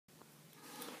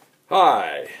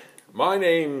Hi, my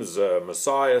name's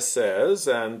Messiah Says,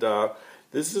 and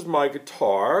this is my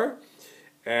guitar,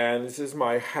 and this is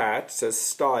my hat. It says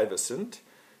Stuyvesant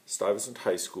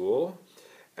High School.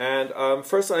 And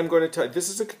first I'm going to tell you, this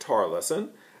is a guitar lesson,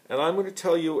 and I'm going to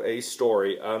tell you a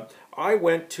story. I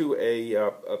went to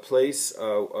a place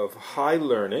of high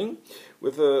learning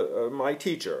with my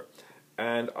teacher,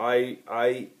 and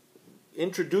I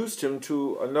introduced him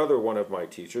to another one of my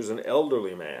teachers, an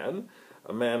elderly man,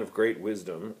 a man of great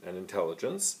wisdom and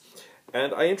intelligence,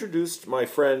 and I introduced my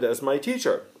friend as my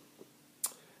teacher.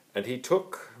 And he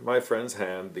took my friend's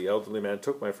hand, the elderly man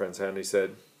took my friend's hand, and he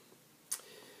said,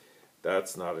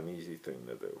 "That's not an easy thing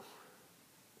to do."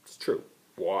 It's true.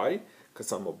 Why?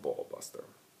 Because I'm a ball buster.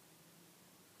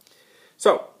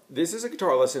 So, this is a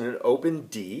guitar lesson in open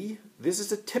D. This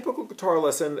is a typical guitar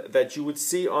lesson that you would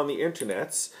see on the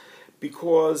internets,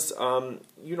 because,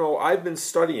 you know, I've been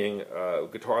studying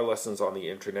guitar lessons on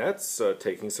the internet,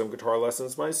 taking some guitar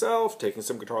lessons myself, taking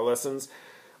some guitar lessons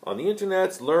on the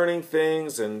internet, learning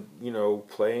things, and, you know,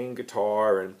 playing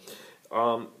guitar, and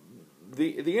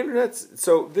the internet.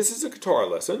 So this is a guitar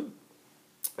lesson,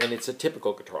 and it's a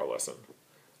typical guitar lesson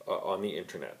on the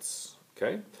internets,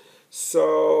 okay?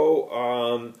 So,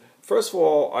 first of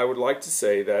all, I would like to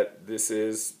say that this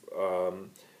is...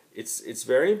 It's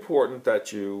very important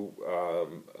that you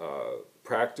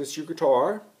practice your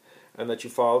guitar and that you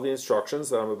follow the instructions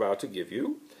that I'm about to give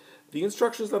you. The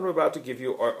instructions that I'm about to give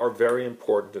you are very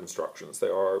important instructions. They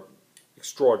are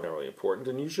extraordinarily important,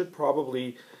 and you should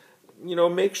probably, you know,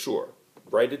 make sure.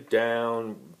 Write it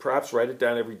down, perhaps write it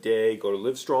down every day. Go to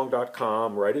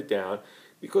livestrong.com, write it down,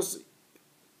 because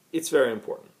it's very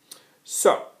important.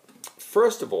 So,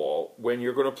 first of all, when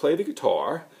you're going to play the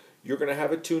guitar, you're going to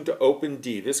have it tuned to open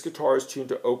D. This guitar is tuned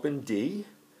to open D.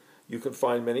 You can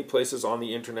find many places on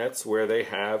the internets where they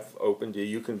have open D.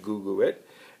 You can Google it,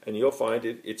 and you'll find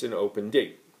it's in open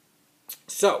D.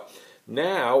 So,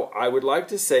 now I would like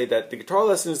to say that the guitar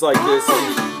lesson is like this.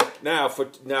 Now,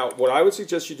 what I would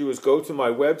suggest you do is go to my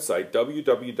website,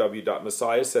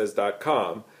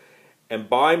 www.messiahsez.com, and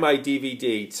buy my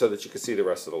DVD so that you can see the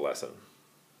rest of the lesson.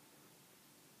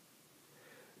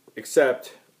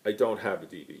 Except I don't have a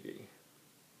DVD.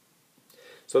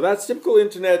 So that's typical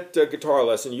internet guitar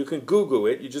lesson. You can Google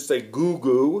it. You just say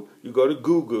Google. You go to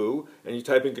Google and you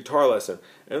type in guitar lesson.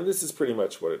 And this is pretty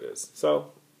much what it is.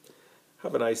 So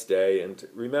have a nice day. And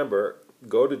remember,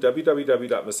 go to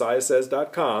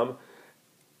www.messiahsez.com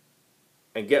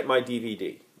and get my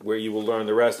DVD, where you will learn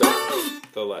the rest of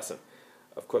the lesson.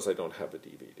 Of course, I don't have a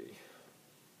DVD.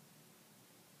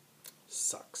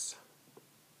 Sucks.